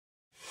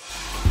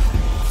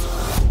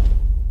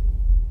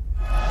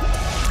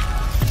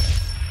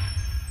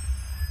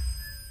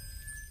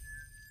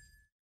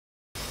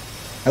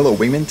Hello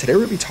Wingman, today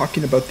we'll be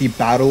talking about the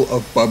Battle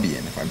of Bubiyan,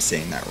 if I'm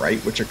saying that right,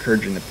 which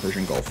occurred during the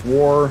Persian Gulf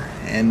War,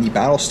 and the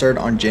battle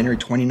started on January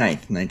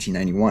 29th,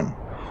 1991,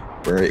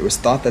 where it was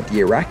thought that the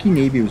Iraqi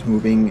Navy was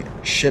moving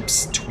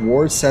ships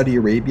towards Saudi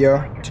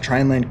Arabia to try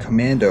and land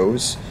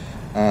commandos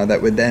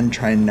that would then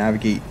try and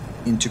navigate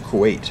into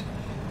Kuwait.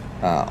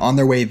 On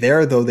their way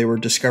there, though, they were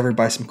discovered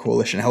by some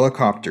coalition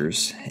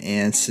helicopters,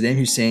 and Saddam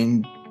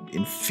Hussein,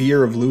 in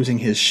fear of losing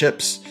his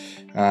ships,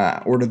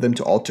 ordered them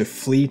to all to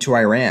flee to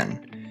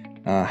Iran.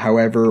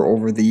 However,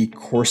 over the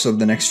course of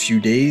the next few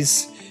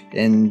days,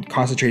 and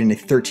concentrating a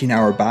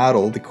 13-hour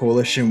battle, the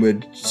coalition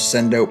would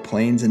send out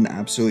planes and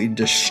absolutely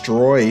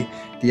destroy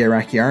the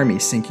Iraqi army,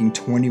 sinking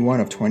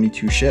 21 of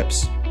 22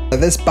 ships.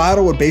 This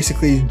battle would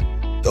basically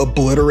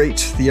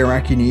obliterate the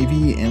Iraqi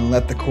Navy and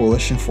let the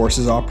coalition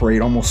forces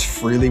operate almost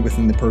freely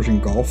within the Persian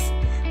Gulf,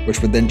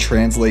 which would then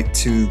translate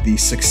to the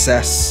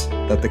success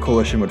that the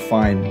coalition would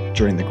find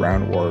during the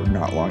ground war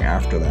not long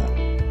after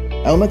that.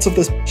 Elements of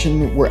this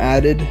mission were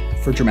added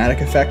for dramatic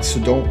effect, so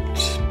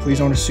please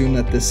don't assume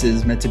that this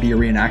is meant to be a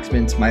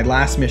reenactment. My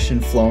last mission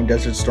flown,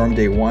 Desert Storm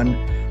Day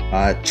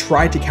 1,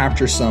 tried to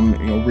capture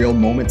some real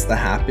moments that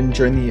happened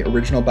during the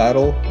original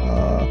battle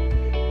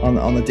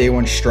on the Day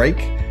 1 strike.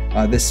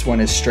 This one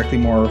is strictly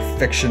more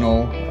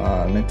fictional,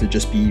 meant to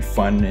just be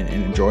fun and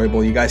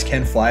enjoyable. You guys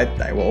can fly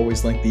it. I will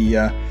always link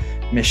the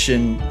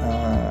mission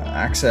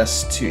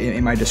access to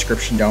in my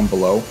description down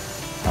below.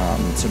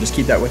 So just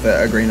keep that with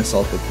a grain of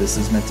salt, that this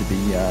is meant to be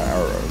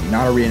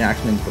not a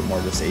reenactment, but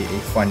more just a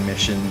fun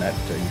mission that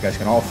you guys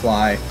can all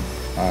fly.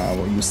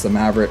 We'll use the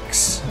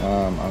Mavericks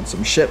on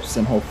some ships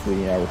and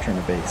hopefully return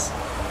to base.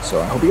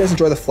 So I hope you guys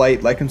enjoy the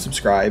flight, like and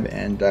subscribe,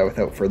 and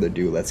without further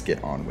ado, let's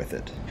get on with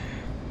it.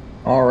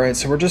 Alright,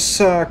 so we're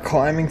just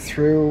climbing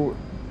through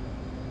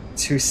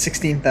to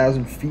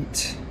 16,000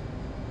 feet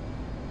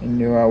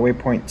into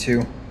waypoint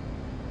 2.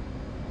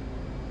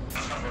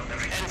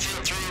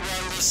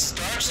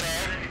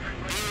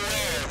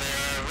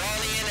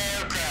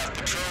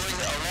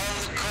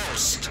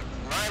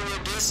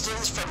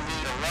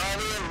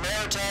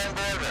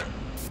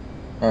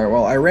 Alright,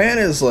 well, Iran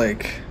is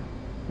like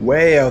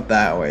way out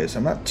that way, so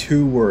I'm not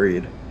too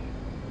worried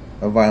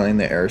of violating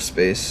the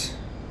airspace.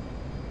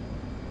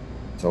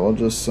 So we'll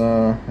just,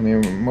 I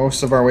mean,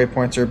 most of our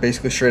waypoints are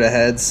basically straight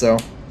ahead, so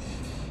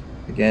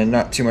again,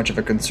 not too much of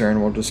a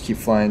concern. We'll just keep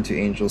flying to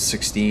Angel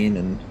 16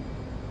 and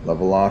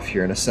level off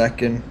here in a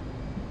second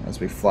as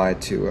we fly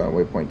to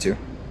waypoint 2.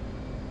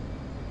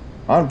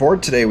 On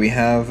board today we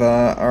have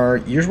our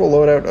usual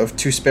loadout of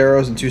 2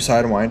 Sparrows and 2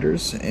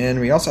 Sidewinders, and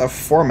we also have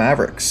 4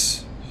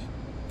 Mavericks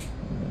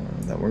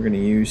that we're going to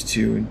use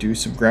to do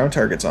some ground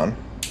targets on.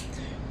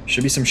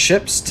 Should be some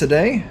ships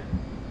today.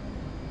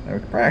 We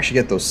can probably actually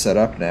get those set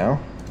up now.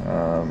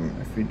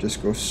 If we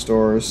just go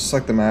stores,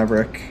 select the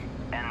Maverick.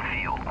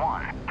 Enfield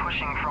 1,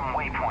 pushing from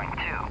waypoint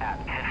 2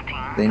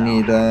 at 15. They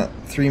need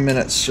 3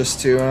 minutes just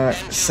to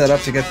set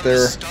up to get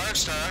their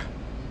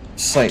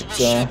site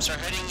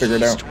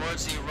figured out.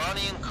 Towards the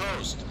Iranian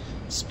coast.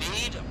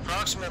 Speed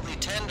approximately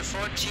 10 to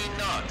 14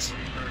 knots.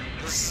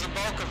 This is the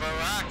bulk of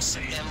Iraq's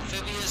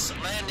amphibious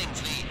landing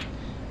fleet.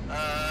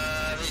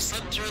 They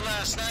slipped through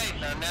last night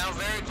and are now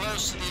very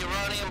close to the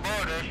Iranian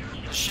border.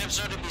 The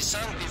ships are to be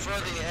sunk before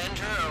they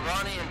enter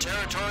Iranian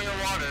territorial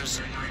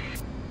waters.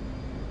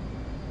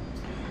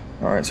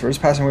 Alright, so we're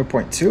just passing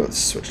waypoint 2. Let's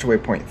switch to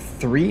waypoint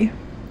 3. And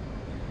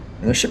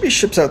there should be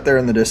ships out there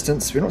in the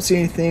distance. We don't see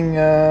anything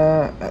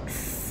at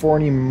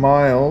 40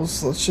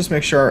 miles. Let's just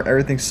make sure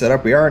everything's set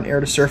up. We are in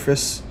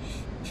air-to-surface,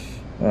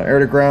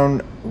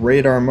 air-to-ground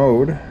radar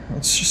mode.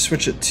 Let's just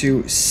switch it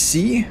to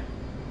C.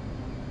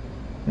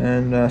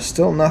 And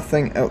still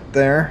nothing out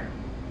there.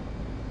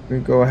 We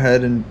go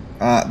ahead and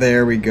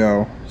there we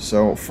go.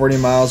 So 40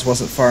 miles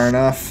wasn't far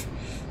enough,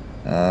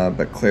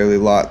 but clearly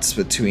lots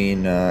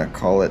between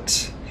call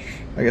it,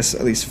 I guess,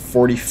 at least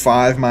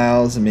 45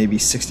 miles and maybe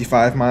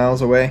 65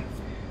 miles away.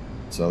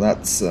 So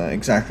that's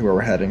exactly where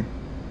we're heading,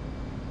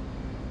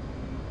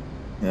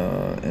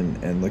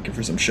 and looking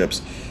for some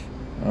ships.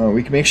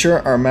 We can make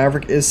sure our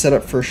Maverick is set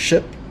up for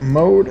ship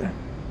mode.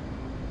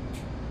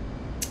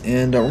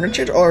 And we're going to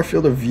change all our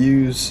field of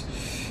views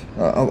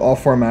of all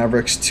 4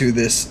 Mavericks to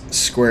this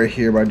square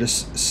here by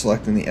just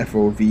selecting the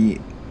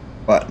FOV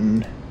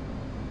button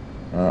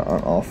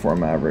on all 4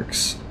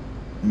 Mavericks.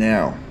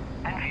 Now,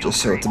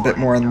 just so it's a bit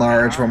more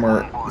enlarged when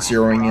we're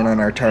zeroing in on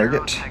our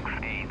target.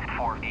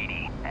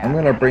 I'm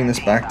going to bring this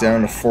back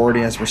down to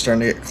 40 as we're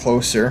starting to get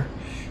closer.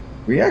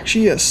 We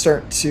actually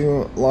start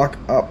to lock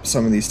up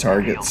some of these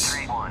targets.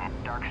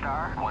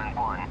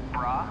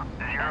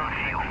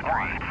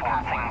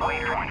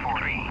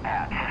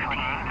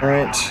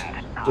 Alright,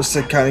 just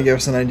to kind of give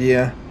us an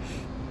idea.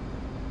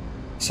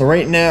 So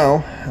right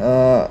now,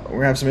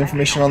 we have some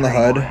information on the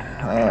HUD.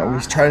 We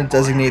try to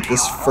designate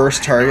this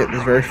first target,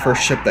 this very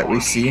first ship that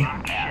we see.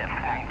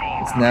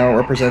 It's now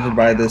represented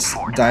by this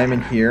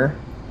diamond here.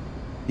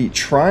 The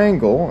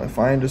triangle, if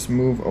I just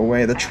move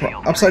away, the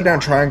upside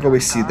down triangle we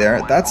see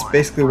there, that's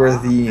basically where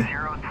the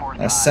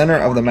center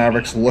of the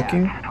Maverick's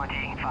looking.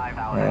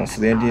 So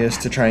the idea is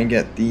to try and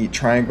get the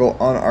triangle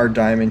on our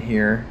diamond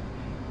here,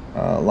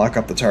 lock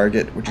up the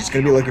target, which is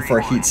going to be looking for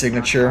a heat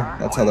signature.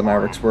 That's how the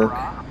Mavericks work.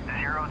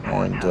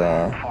 And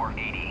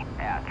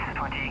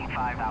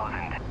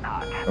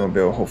we'll be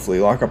able to hopefully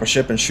lock up a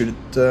ship and shoot it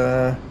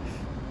to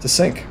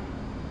sink.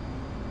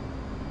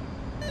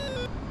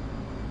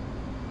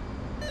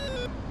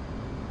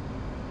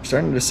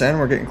 Starting to descend,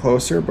 we're getting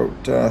closer,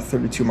 about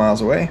 32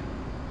 miles away.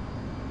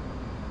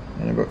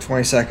 In about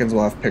 20 seconds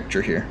we'll have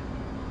picture here.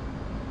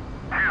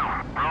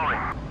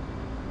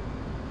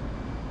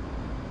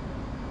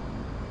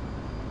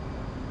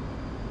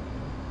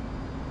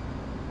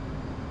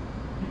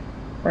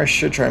 I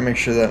should try and make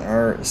sure that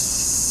our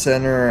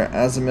center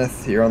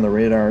azimuth here on the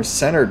radar is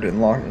centered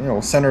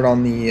and centered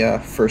on the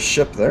first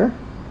ship there.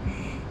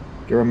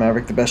 Give our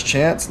Maverick the best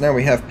chance. Now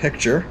we have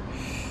picture.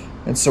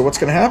 And so what's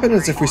going to happen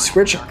is if we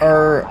switch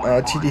our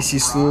TDC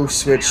slew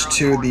switch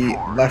to the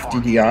left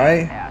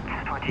DDI,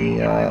 the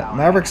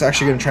Maverick's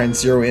actually going to try and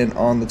zero in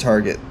on the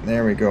target.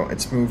 There we go.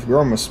 It's moved. We're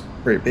almost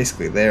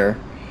basically there.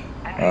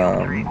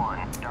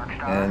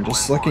 And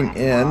just looking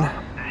in,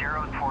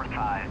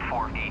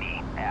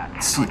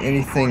 see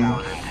anything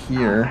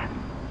here.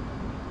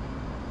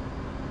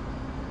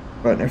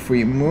 But if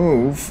we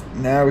move,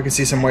 now we can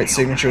see some white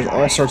signatures,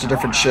 all sorts of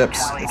different ships.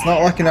 It's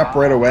not locking up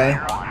right away.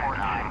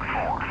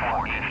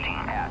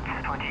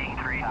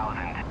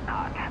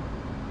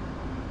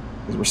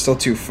 Because we're still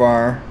too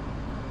far.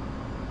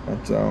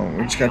 But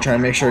we just gotta try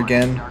and make sure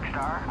again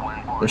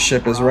the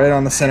ship is right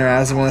on the center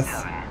azimuth.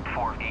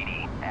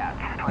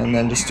 And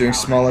then just doing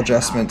small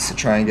adjustments to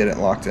try and get it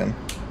locked in.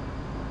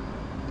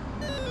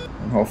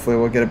 And hopefully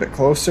we'll get a bit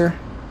closer,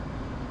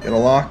 get a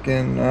lock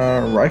and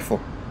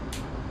rifle.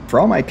 For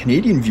all my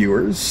Canadian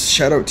viewers,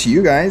 shout out to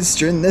you guys.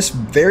 During this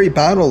very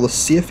battle, the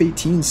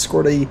CF-18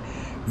 scored a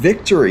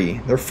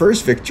victory, their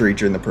first victory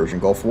during the Persian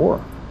Gulf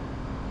War.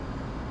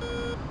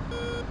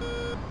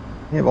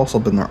 They have also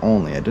been their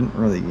only. I didn't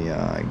really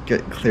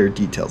get clear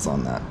details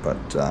on that,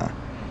 but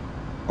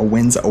a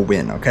win's a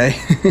win, okay?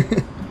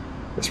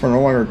 Guess we're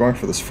no longer going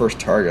for this first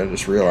target, I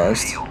just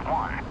realized.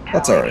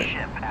 That's alright.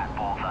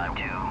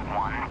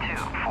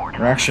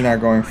 We're actually not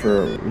going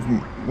for...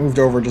 We've moved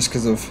over just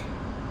because of...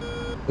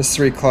 This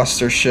 3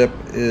 cluster ship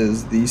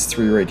is these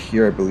 3 right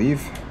here, I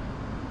believe.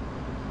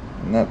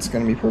 And that's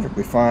going to be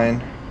perfectly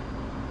fine.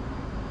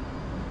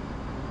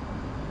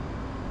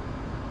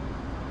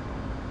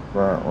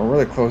 We're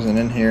really closing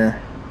in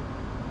here.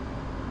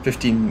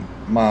 15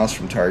 miles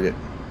from target.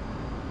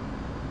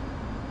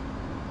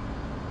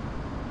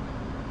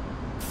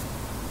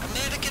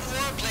 American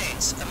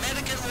warplanes.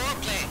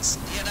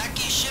 The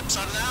Iraqi ships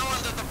are now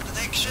under the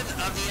protection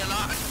of the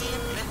Iraqi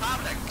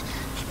Republic.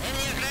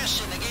 Any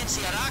aggression against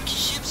the Iraqi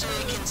ships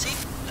we can see,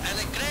 an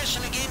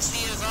aggression against the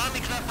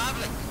Islamic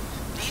Republic.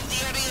 Leave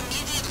the area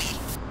immediately.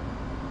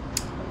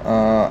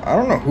 I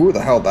don't know who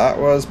the hell that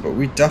was, but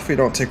we definitely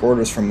don't take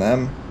orders from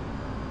them.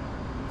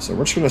 So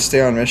we're just going to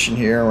stay on mission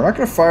here. We're not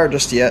going to fire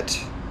just yet.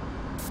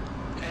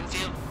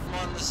 Enfield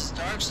 1, this is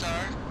Dark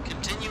Star.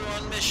 Continue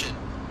on mission.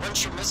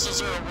 Once your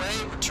missiles are away,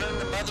 return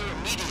to Mother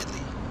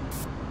immediately.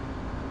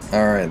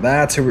 Alright,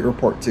 that's who we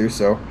report to,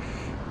 so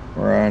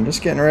we're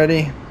just getting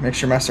ready. Make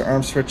sure master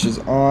arm switch is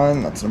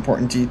on. That's an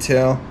important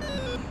detail.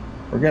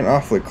 We're getting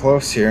awfully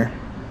close here.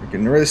 We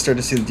can really start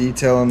to see the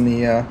detail on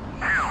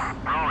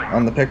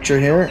the picture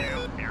here,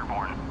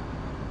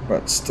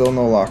 but still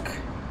no luck.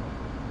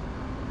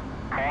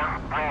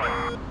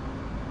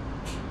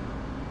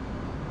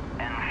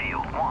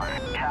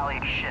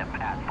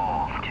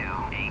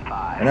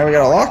 And now we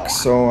got a lock,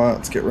 so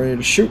let's get ready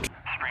to shoot.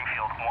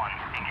 Springfield 1,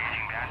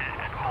 engaging bandit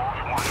at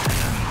Bulls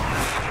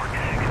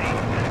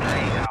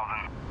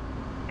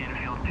 1, 30,000.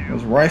 Infield 2.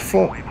 There's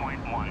rifle.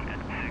 Waypoint 1 at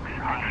 6.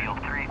 Infield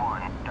 3,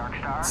 1. Dark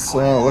Star. Let's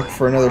look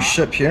for another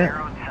ship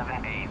here.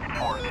 078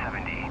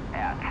 470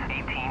 at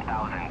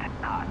 18,000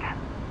 knots.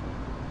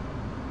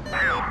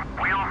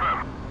 Wheels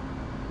up.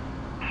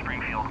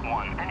 Springfield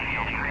 1,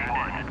 engaging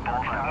bandit at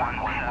Bulls 1,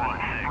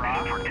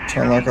 176.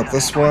 Try and lock up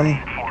this one.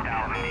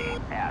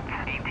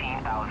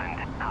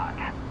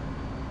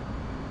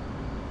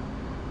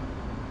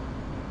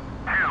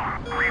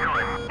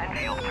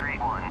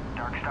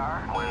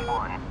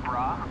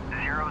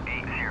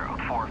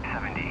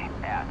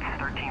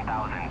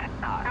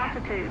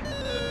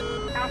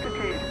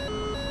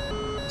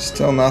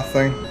 Still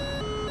nothing.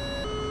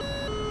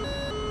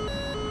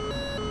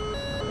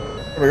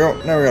 There we go.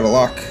 Now we got a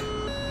lock.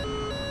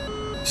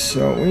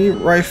 So we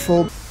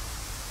rifled.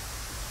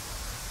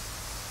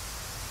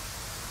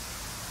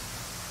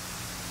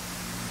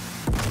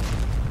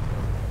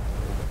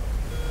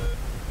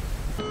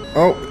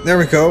 Oh, there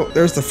we go.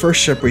 There's the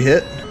first ship we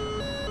hit.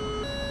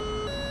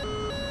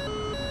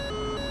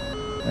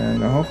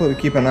 And hopefully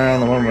we keep an eye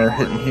on the one we're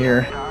hitting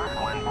here.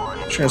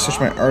 I'm trying to switch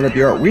my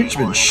RWR. We've just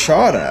been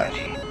shot at.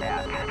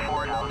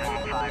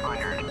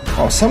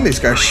 Oh, some of these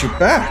guys shoot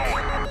back.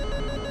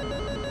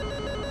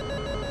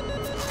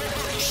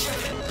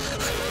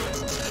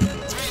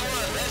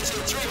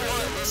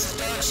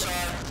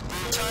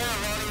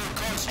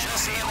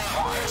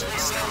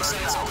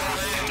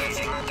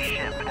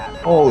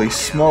 Holy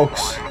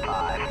smokes.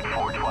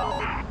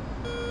 412.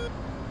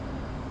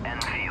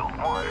 Enfield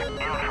 1 in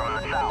from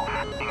the south,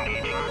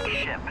 engaging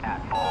ship at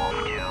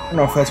Bulls 2. I don't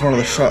know if that's one of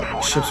the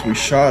ships we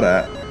shot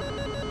at.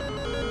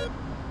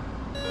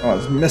 Oh,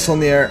 there's a missile in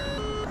the air.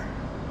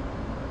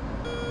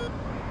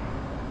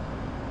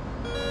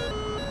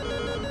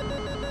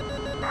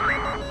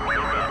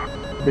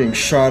 Being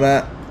shot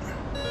at.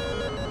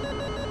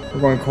 We're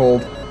going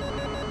cold.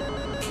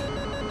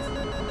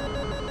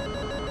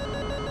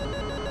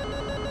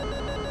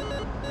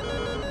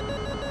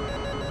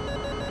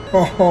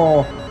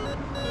 Oh,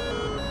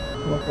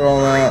 look at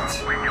all that.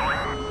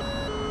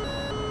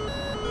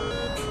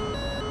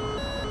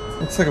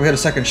 Looks like we hit a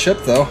second ship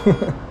though.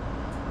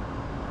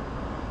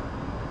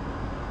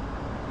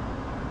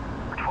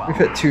 We've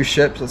hit 2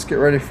 ships. Let's get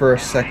ready for a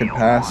second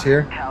pass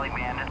here.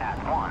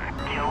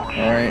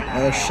 Alright,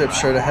 another ship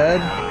straight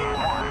ahead.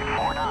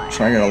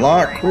 Try and get a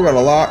lock. We got a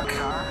lock.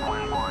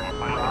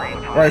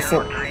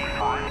 Rifle.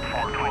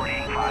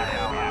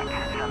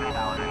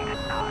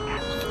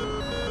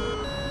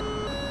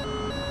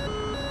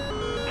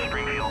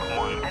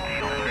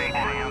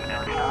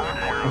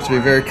 Have to be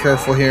very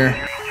careful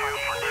here.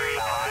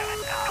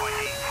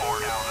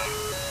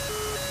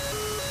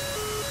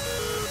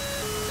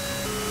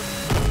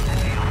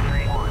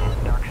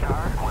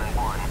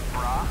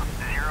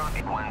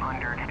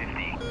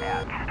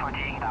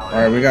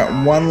 Alright, we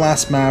got one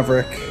last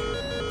Maverick.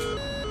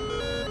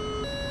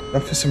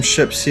 Left for some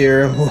ships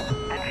here.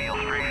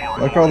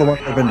 Look at all the ones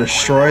that have been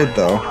destroyed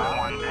though.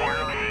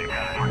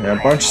 Yeah,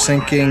 a bunch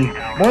sinking.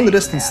 More in the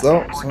distance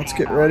though, so let's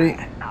get ready.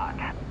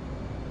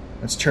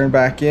 Let's turn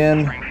back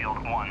in.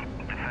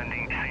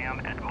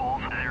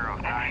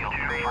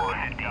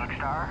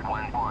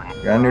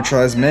 Gotta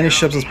neutralize as many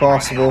ships as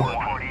possible.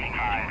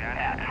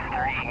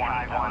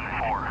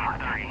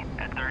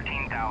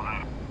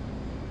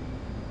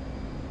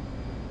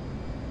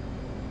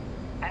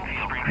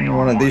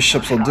 One of these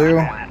ships will do.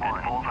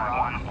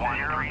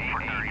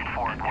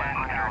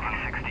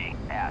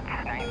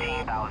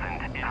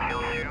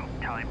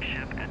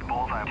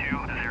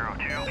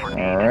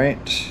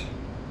 Alright.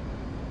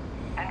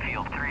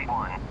 Enfield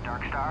 3-1,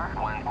 Dark Star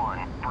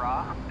 1-1,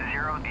 Bra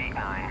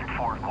 089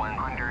 for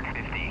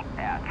 150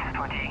 at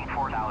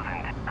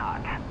 24,000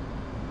 knots.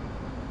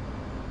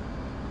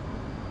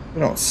 We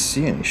don't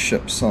see any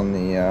ships on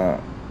the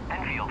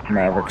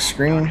Maverick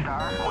screen.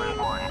 Star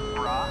 1-1,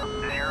 Bra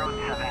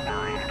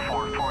 079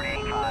 for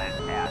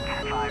 45 at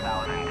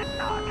 5,000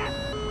 knots.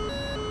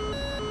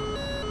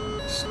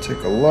 Let's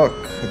take a look.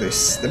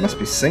 They must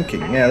be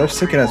sinking. Yeah, they're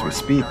sinking as we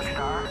speak.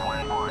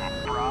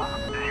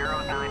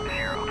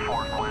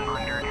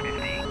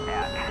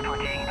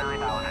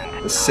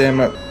 The Sam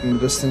up in the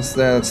distance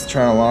there that's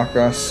trying to lock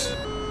us.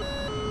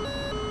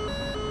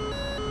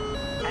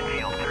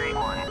 Enfield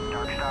 3-1,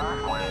 Dark Star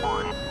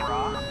 1-1,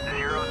 Bra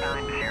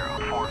 090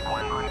 for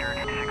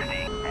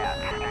 160 at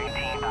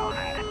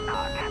 19,000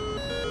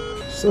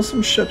 knots. Still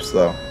some ships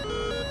though.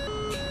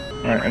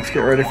 Alright, let's get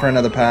ready for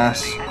another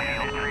pass.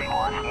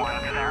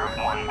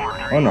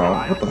 Oh no,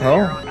 what the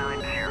hell?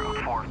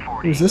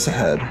 Who's this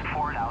ahead?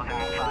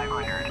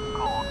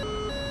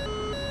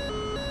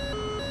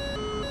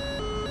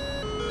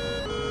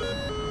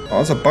 Oh,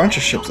 there's a bunch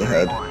of ships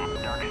ahead.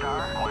 Dark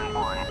Star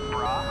 1-1,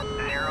 Bra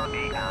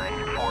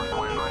 089 for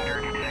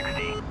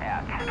 160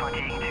 at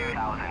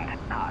 22,000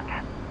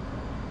 knots.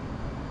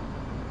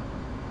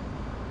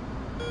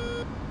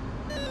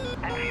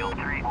 Enfield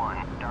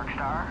 3-1, Dark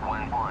Star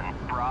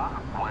 1-1, Bra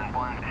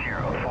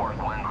 110 for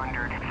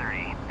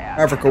 130 at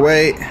Maverick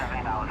away.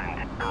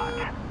 7,000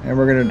 knots. And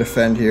we're gonna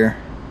defend here.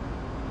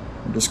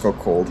 And just go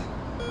cold.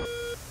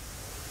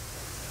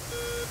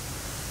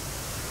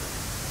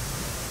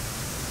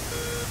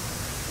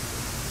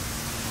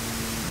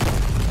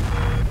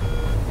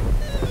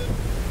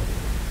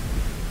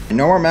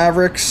 No more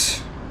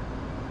Mavericks.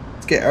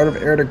 Let's get out of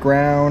air to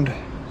ground,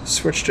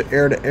 switch to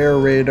air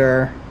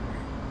radar,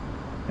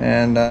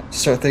 and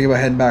start thinking about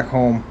heading back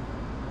home.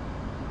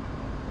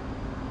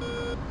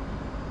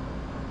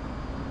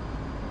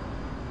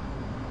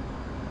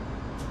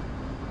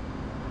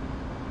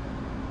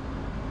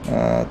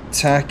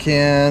 Tack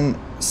in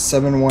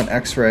 7-1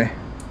 X-ray.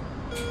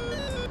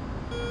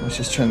 Let's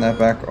just turn that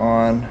back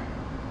on.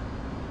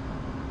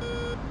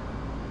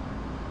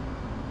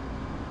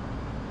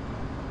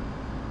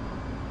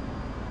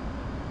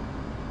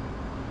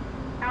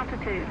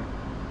 Altitude.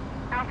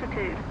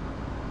 Altitude.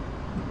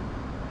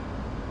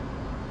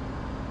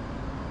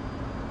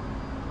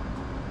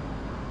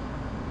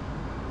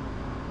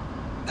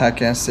 Tack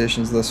gas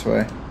stations this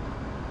way.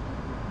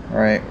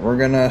 Alright, we're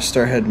gonna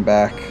start heading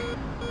back.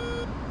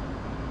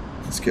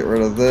 Let's get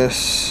rid of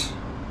this.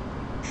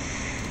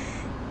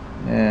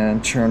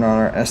 And turn on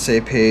our SA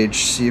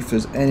page, see if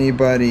there's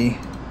anybody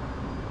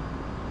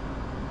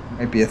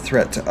might be a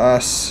threat to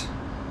us.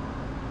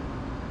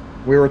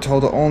 We were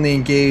told to only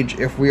engage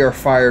if we are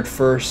fired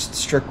first.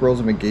 Strict rules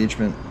of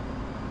engagement.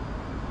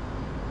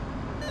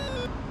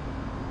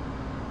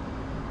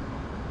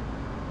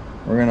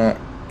 We're gonna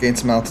gain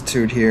some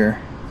altitude here.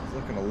 It's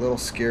looking a little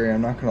scary,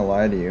 I'm not gonna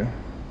lie to you.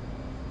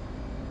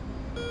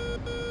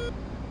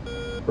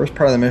 First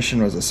part of the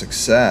mission was a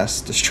success,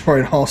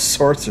 destroyed all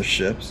sorts of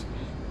ships.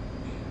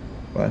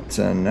 But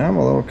now I'm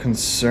a little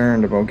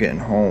concerned about getting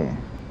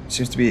home.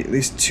 Seems to be at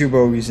least 2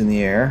 bogeys in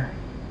the air.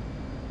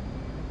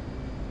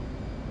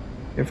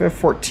 If we have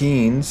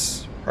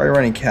F-14s, probably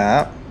running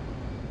cap.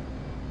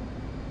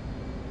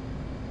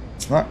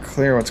 It's not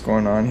clear what's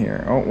going on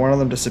here. Oh, one of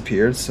them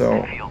disappeared,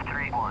 so... Field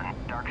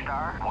 3-1, Dark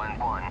Star,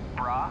 1-1,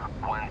 Bra,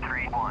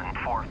 131,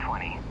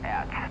 420,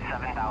 at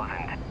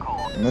 7,000,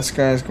 cold. And this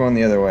guy's going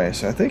the other way,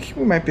 so I think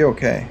we might be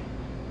okay.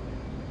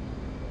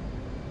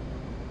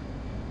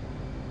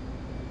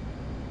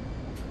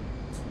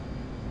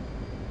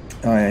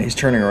 Oh yeah, he's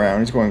turning around.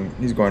 He's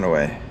going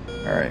away.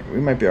 All right, we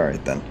might be all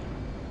right then.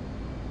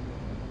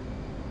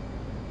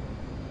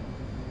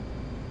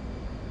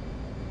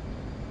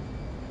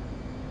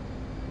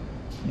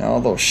 Now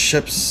all those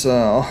ships,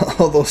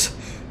 all those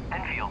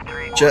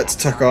jets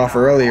took off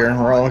earlier.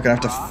 We're all gonna have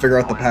to figure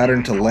out the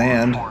pattern to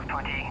land.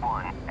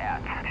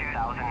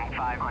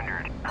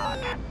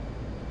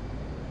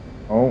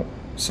 Oh,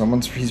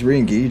 he's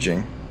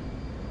re-engaging.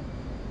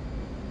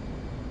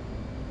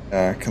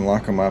 Can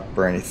lock him up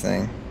or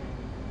anything.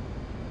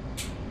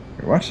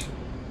 Wait, what?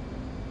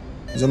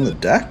 He's on the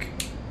deck?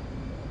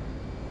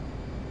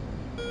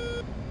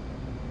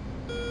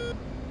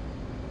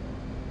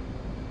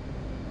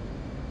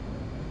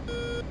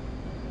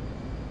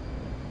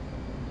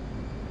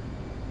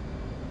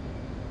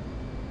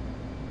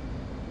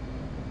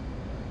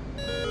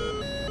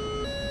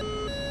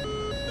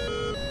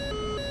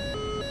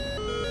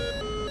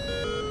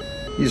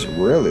 He's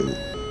really...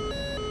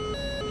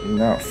 He's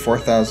now at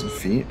 4,000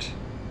 feet.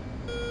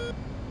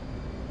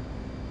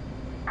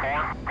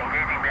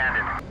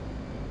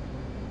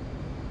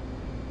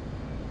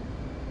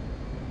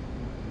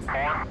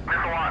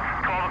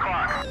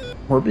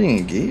 We're being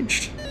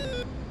engaged.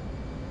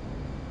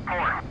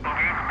 Not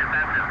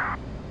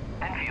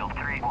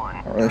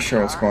really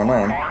sure what's going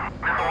on.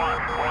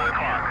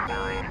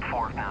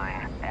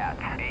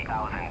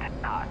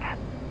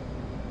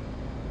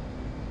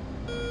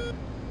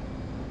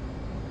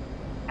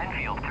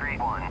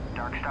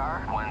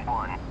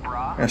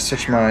 I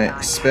switch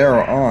my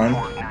Sparrow on.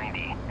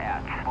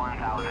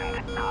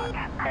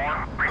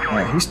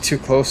 Alright, he's too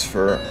close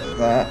for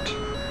that.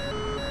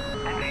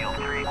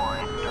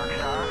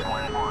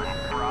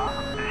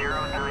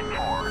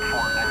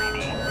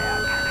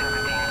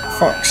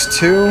 Fox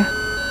 2.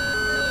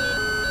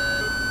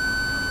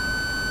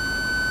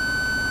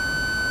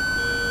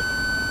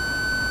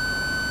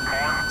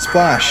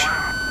 Splash.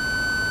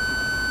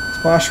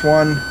 Splash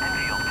 1.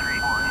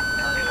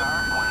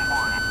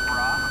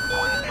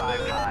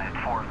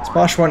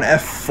 Splash 1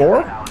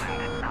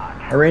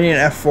 F4? Iranian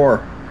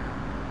F4.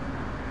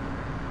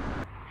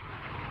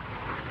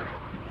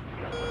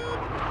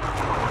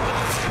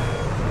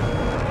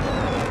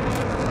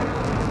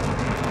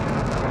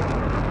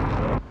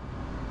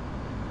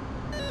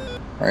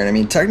 Alright, I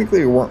mean, technically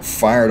we weren't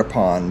fired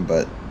upon,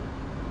 but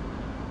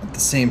at the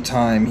same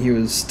time, he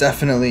was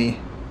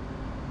definitely...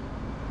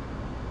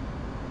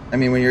 I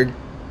mean, when you're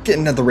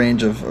getting at the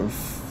range of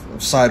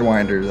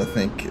Sidewinders, I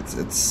think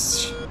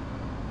it's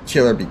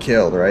kill or be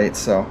killed, right?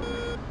 So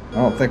I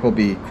don't think we'll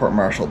be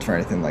court-martialed for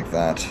anything like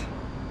that.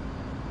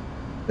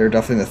 They're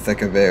definitely in the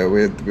thick of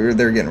it.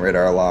 They're getting rid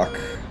of our lock.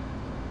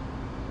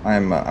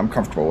 I'm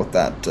comfortable with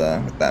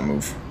that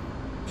move.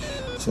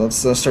 So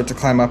let's start to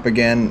climb up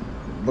again.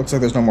 Looks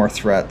like there's no more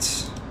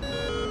threats.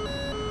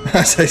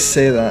 As I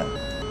say that.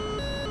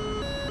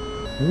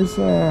 Who's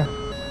the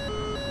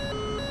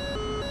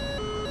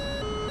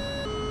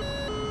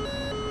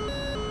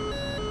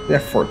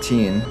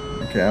F-14.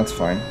 Okay, that's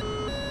fine.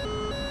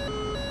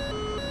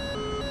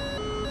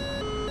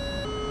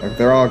 Look,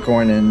 they're all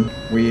going in.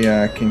 We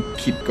can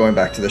keep going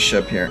back to the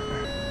ship here.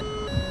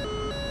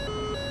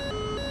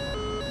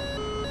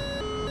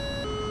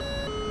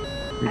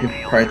 We could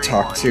probably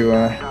talk to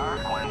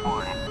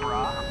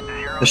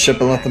the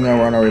ship and let them know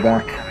we're on our way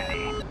back.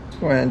 Let's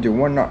go ahead and do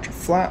 1 notch of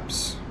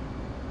flaps.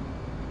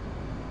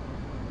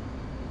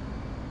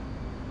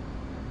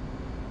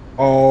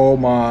 Oh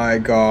my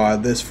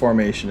god, this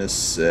formation is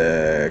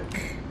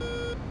sick.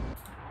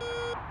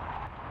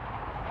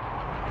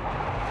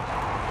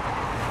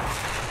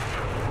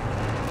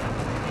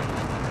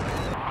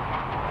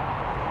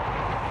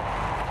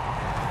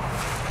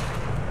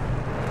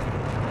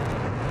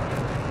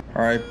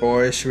 Alright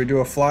boys, should we do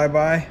a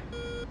flyby?